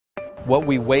What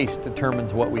we waste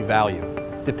determines what we value.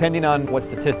 Depending on what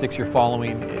statistics you're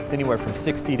following, it's anywhere from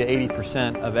 60 to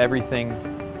 80% of everything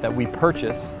that we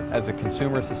purchase as a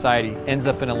consumer society ends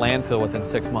up in a landfill within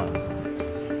 6 months.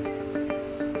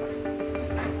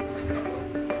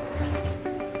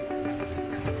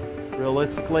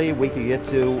 Realistically, we could get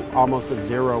to almost a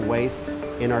zero waste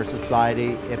in our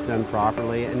society if done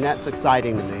properly, and that's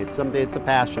exciting to me. It's a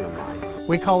passion of mine.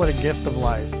 We call it a gift of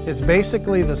life. It's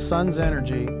basically the sun's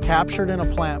energy captured in a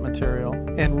plant material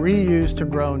and reused to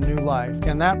grow new life.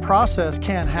 And that process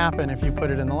can't happen if you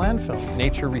put it in the landfill.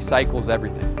 Nature recycles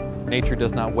everything. Nature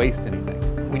does not waste anything.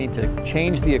 We need to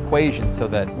change the equation so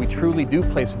that we truly do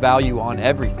place value on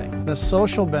everything. The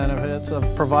social benefits of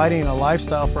providing a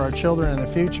lifestyle for our children in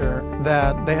the future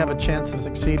that they have a chance of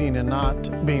succeeding and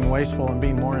not being wasteful and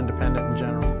being more independent in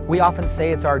general. We often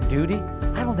say it's our duty.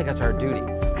 I don't think it's our duty.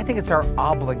 I think it's our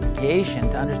obligation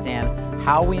to understand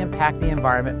how we impact the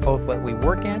environment, both what we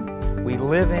work in, we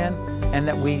live in, and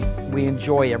that we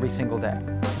enjoy every single day.